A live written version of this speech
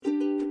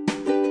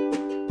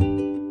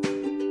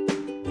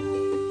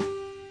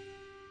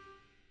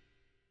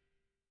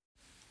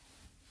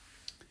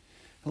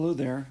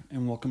Hello there,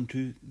 and welcome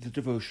to the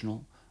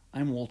Devotional.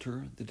 I'm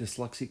Walter, the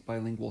dyslexic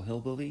bilingual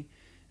hillbilly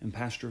and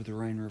pastor of the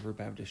Rhine River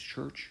Baptist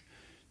Church.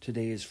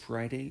 Today is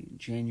Friday,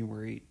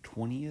 January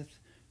 20th,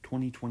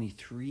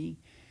 2023,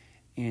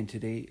 and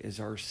today is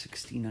our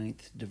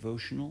 69th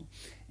devotional.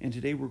 And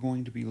today we're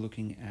going to be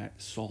looking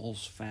at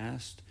Saul's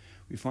fast.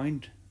 We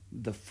find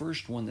the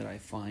first one that I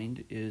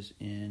find is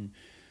in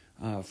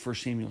 1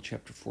 Samuel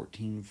chapter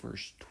 14,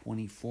 verse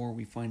 24.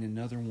 We find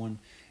another one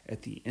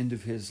at the end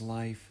of his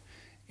life.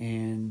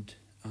 And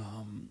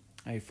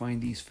I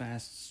find these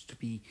fasts to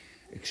be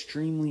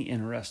extremely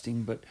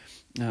interesting. But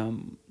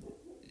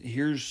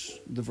here's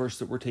the verse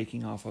that we're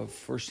taking off of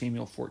 1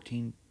 Samuel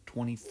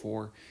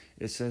 14:24.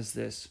 It says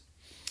this: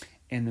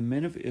 "And the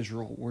men of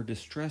Israel were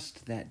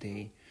distressed that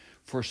day,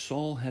 for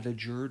Saul had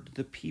adjured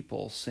the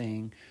people,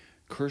 saying,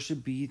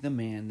 Cursed be the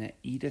man that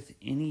eateth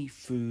any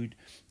food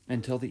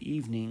until the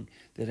evening,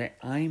 that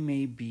I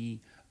may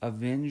be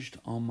avenged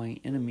on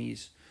my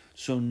enemies.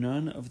 So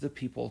none of the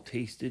people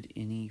tasted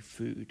any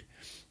food."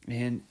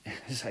 And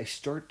as I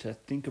start to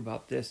think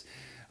about this,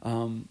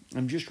 I'm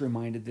just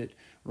reminded that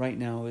right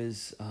now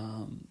is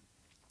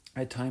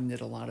a time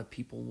that a lot of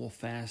people will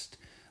fast.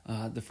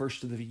 The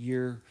first of the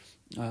year,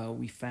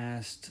 we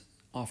fast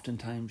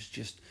oftentimes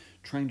just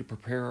trying to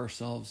prepare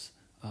ourselves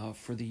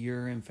for the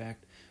year. In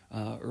fact,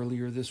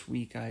 earlier this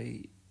week,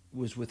 I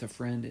was with a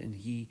friend, and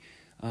he,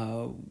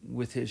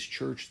 with his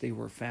church, they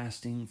were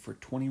fasting for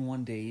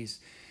 21 days.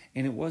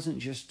 And it wasn't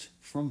just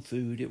from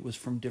food, it was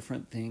from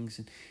different things.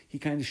 And he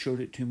kind of showed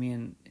it to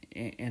me,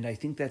 and I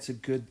think that's a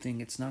good thing.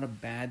 It's not a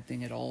bad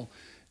thing at all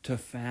to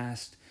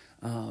fast.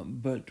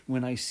 But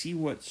when I see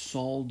what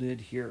Saul did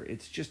here,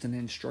 it's just an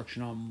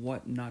instruction on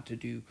what not to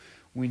do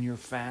when you're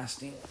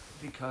fasting.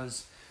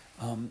 Because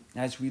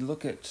as we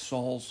look at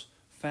Saul's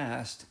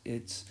fast,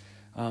 it's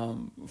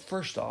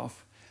first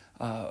off,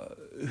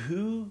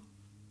 who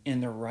in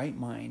their right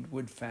mind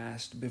would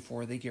fast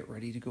before they get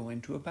ready to go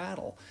into a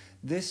battle?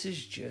 This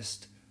is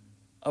just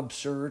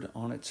absurd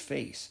on its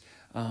face.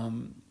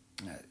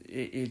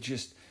 It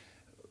just,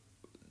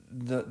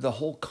 the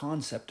whole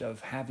concept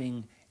of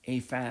having a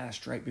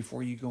fast right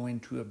before you go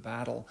into a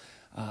battle,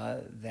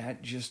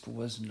 that just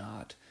was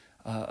not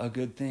a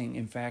good thing.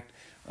 In fact,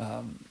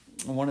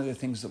 one of the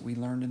things that we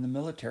learned in the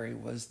military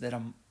was that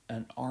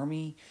an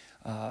army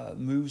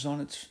moves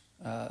on its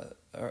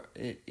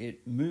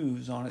it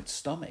moves on its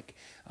stomach.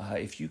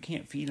 If you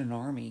can't feed an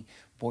army,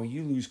 boy,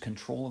 you lose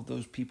control of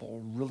those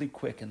people really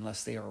quick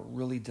unless they are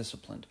really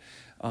disciplined.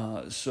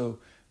 So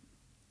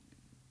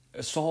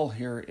Saul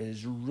here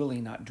is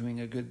really not doing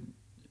a good.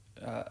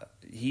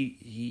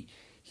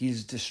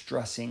 He's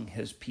distressing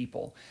his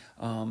people.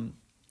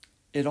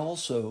 It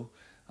also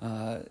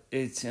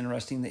it's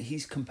interesting that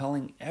he's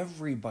compelling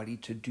everybody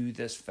to do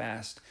this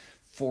fast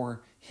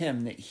for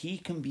him, that he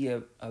can be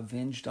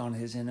avenged on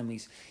his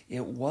enemies.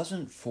 It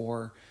wasn't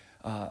for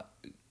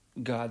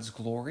God's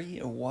glory.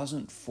 It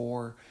wasn't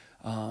for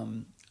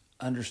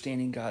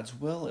understanding God's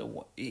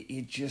will.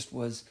 It just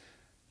was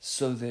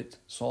so that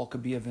Saul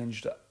could be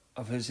avenged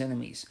of his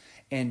enemies.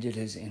 And did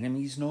his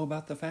enemies know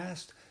about the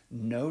fast?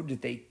 No.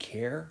 Did they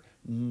care?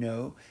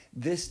 No.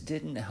 This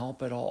didn't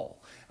help at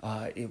all.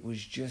 It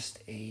was just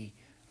a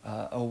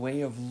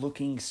way of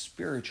looking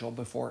spiritual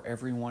before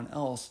everyone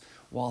else,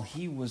 while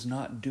he was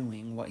not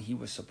doing what he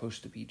was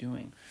supposed to be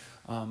doing.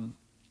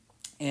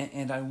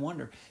 And I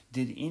wonder,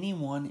 did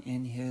anyone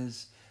in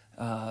his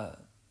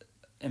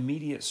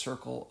immediate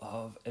circle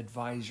of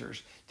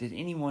advisors, did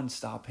anyone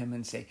stop him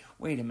and say,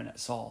 wait a minute,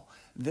 Saul,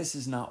 this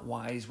is not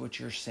wise what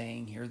you're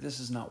saying here. This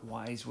is not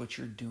wise what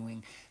you're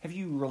doing. Have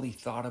you really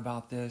thought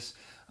about this?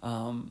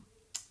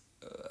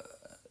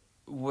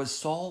 Was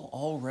Saul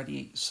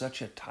already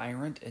such a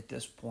tyrant at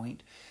this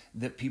point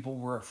that people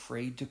were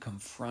afraid to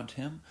confront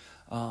him?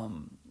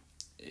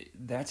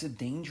 That's a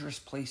dangerous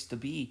place to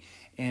be.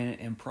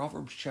 And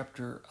Proverbs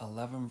chapter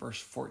 11,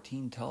 verse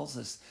 14 tells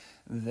us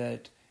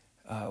that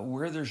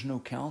where there's no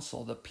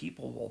counsel, the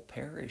people will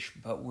perish.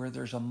 But where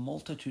there's a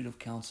multitude of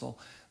counsel,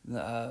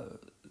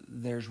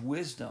 there's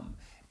wisdom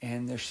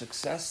and there's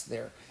success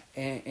there.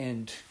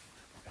 And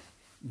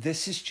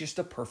this is just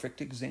a perfect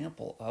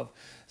example of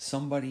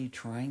somebody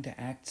trying to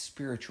act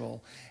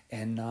spiritual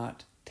and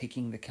not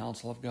taking the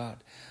counsel of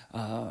God.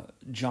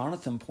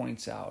 Jonathan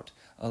points out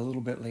a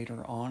little bit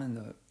later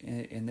on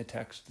in the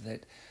text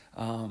that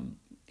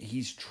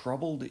he's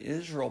troubled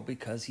Israel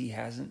because he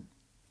hasn't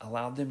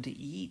allowed them to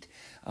eat.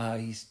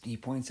 He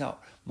points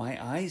out, my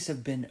eyes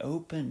have been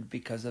opened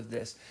because of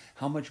this.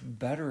 How much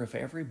better if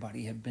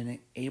everybody had been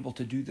able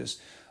to do this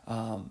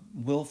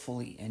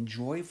willfully and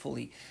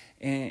joyfully.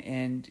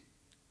 And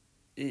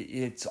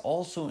it's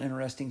also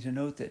interesting to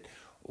note that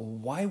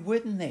why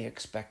wouldn't they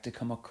expect to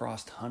come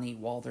across honey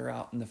while they're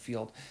out in the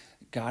field?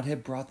 God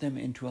had brought them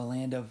into a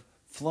land of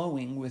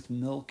flowing with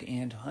milk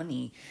and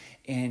honey,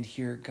 and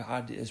here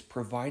God is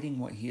providing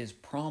what he has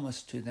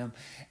promised to them,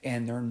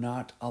 and they're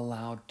not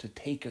allowed to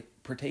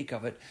partake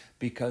of it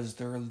because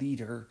their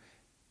leader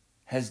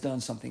has done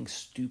something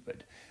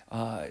stupid.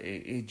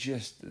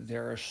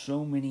 There are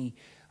so many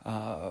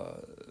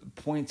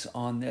points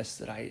on this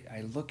that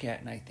I look at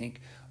and I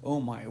think, oh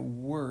my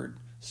word,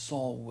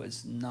 Saul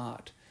was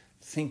not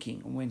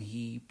thinking when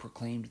he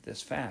proclaimed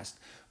this fast.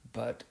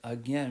 But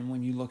again,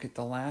 when you look at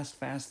the last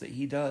fast that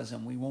he does,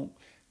 and we won't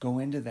go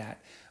into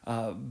that,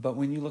 but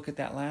when you look at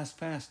that last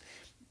fast,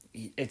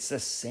 it's the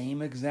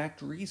same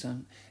exact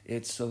reason.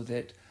 It's so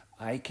that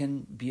I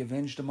can be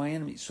avenged of my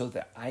enemies, so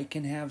that I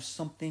can have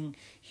something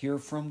here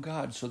from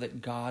God, so that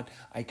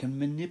I can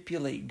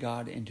manipulate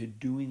God into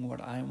doing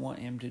what I want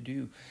him to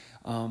do.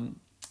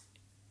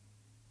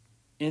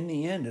 In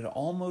the end, it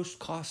almost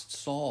cost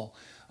Saul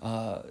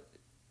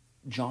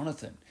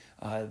Jonathan.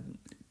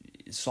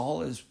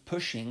 Saul is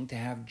pushing to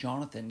have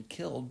Jonathan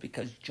killed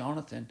because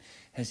Jonathan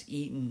has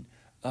eaten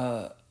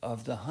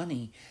of the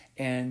honey,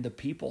 and the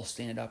people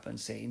stand up and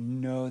say,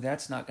 no,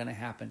 that's not going to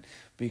happen,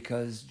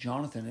 because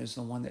Jonathan is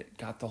the one that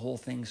got the whole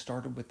thing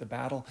started with the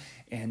battle,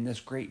 and this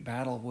great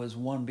battle was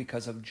won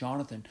because of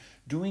Jonathan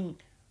doing,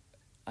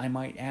 I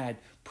might add,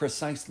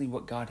 precisely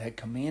what God had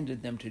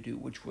commanded them to do,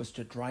 which was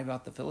to drive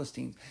out the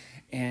Philistines.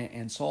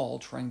 And Saul,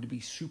 trying to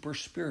be super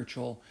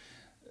spiritual,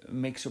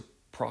 makes a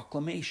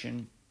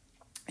proclamation,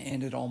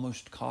 and it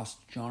almost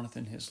cost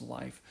Jonathan his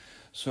life.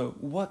 So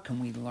what can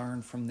we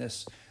learn from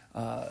this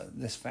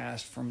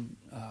fast from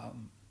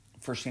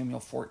 1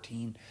 Samuel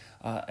 14?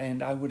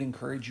 And I would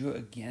encourage you,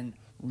 again,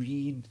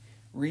 read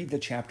the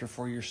chapter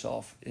for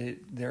yourself.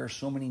 There are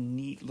so many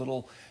neat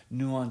little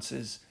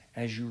nuances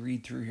as you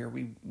read through here.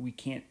 We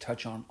can't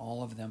touch on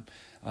all of them.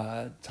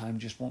 Time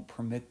just won't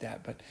permit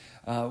that. But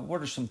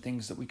what are some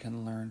things that we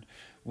can learn?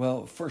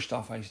 Well, first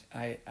off,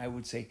 I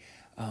would say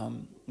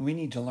we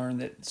need to learn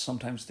that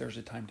sometimes there's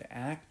a time to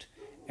act,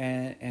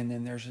 and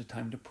then there's a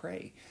time to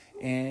pray.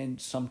 And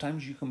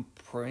sometimes you can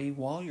pray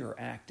while you're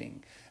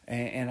acting.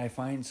 And I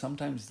find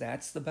sometimes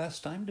that's the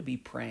best time to be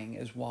praying,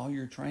 is while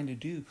you're trying to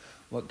do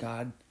what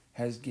God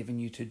has given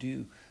you to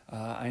do.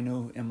 I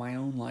know in my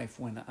own life,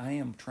 when I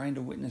am trying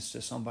to witness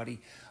to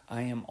somebody,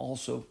 I am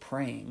also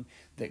praying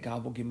that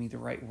God will give me the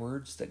right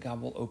words, that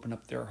God will open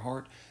up their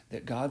heart,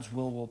 that God's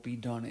will be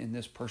done in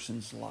this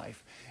person's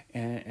life.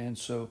 And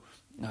so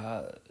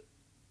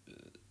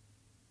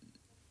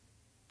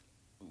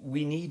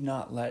we need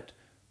not let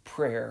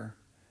prayer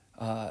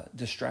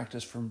distract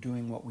us from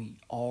doing what we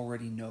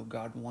already know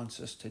God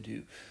wants us to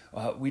do.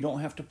 We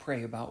don't have to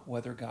pray about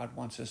whether God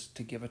wants us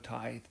to give a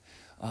tithe.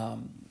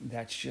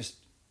 That's just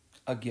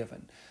a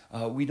given.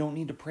 We don't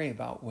need to pray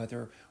about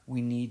whether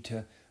we need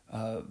to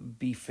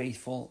be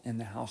faithful in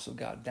the house of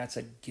God. That's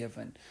a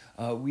given.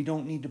 We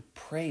don't need to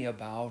pray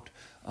about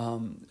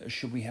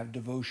should we have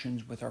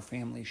devotions with our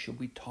family? Should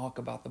we talk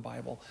about the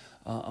Bible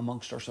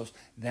amongst ourselves?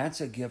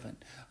 That's a given.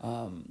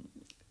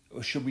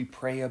 Should we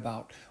pray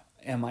about,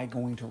 am I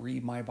going to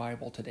read my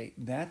Bible today?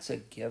 That's a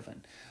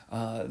given.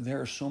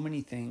 There are so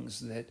many things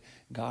that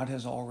God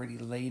has already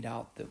laid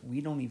out that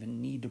we don't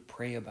even need to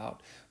pray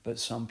about. But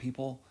some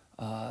people,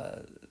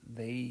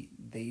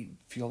 they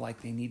feel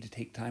like they need to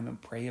take time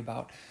and pray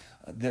about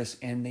this,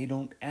 and they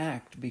don't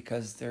act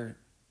because they're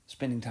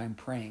spending time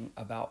praying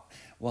about,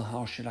 well,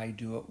 how should I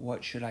do it?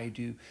 What should I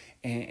do?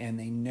 And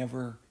they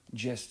never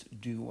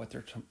just do what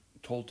they're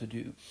told to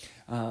do.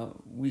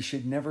 We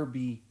should never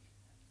be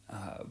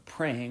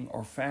praying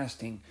or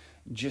fasting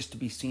just to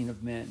be seen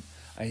of men.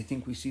 I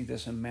think we see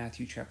this in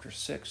Matthew chapter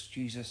 6.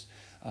 Jesus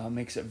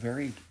makes it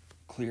very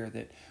clear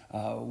that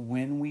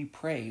when we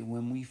pray,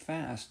 when we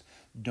fast,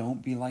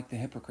 don't be like the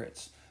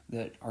hypocrites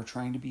that are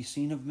trying to be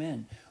seen of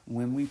men.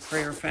 When we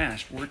pray or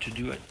fast, we're to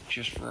do it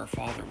just for our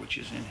Father which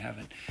is in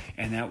heaven.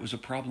 And that was a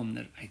problem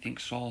that I think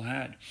Saul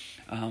had.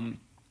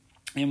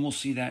 And we'll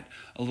see that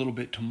a little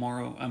bit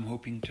tomorrow. I'm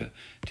hoping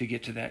to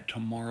get to that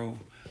tomorrow.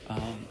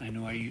 I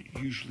know I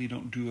usually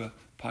don't do a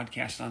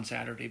podcast on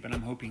Saturday, but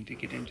I'm hoping to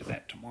get into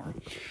that tomorrow.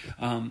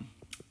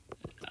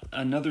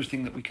 Another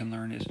thing that we can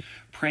learn is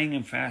praying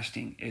and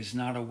fasting is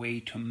not a way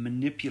to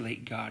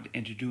manipulate God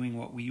into doing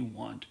what we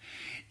want.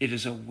 It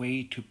is a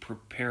way to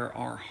prepare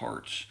our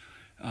hearts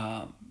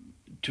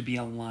to be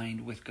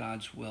aligned with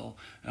God's will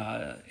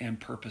and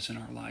purpose in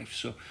our life.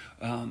 So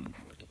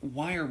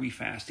why are we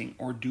fasting,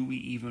 or do we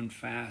even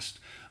fast?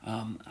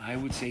 I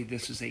would say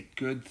this is a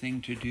good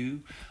thing to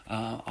do.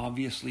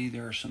 Obviously,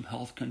 there are some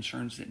health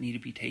concerns that need to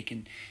be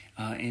taken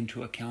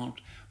into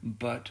account,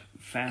 but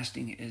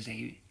fasting is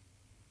a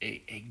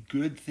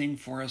good thing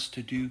for us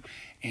to do,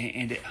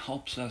 and it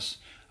helps us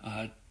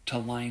to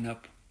line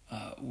up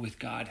with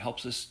God,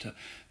 helps us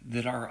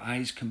that our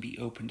eyes can be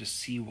open to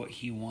see what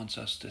He wants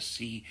us to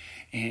see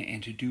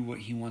and to do what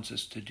He wants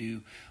us to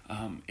do.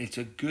 It's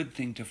a good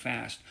thing to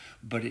fast,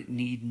 but it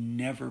need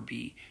never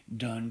be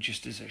done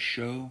just as a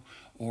show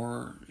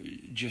or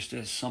just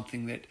as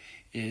something that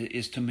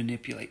is to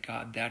manipulate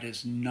God. That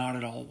is not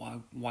at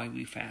all why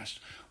we fast.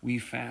 We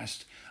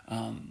fast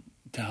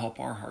to help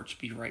our hearts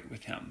be right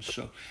with Him.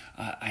 So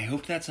I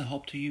hope that's a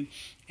help to you,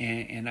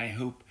 and I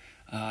hope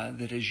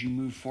that as you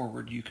move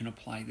forward, you can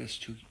apply this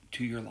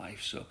to your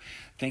life. So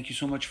thank you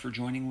so much for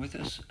joining with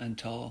us.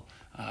 Until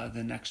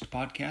the next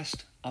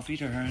podcast, auf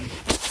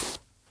Wiederhören.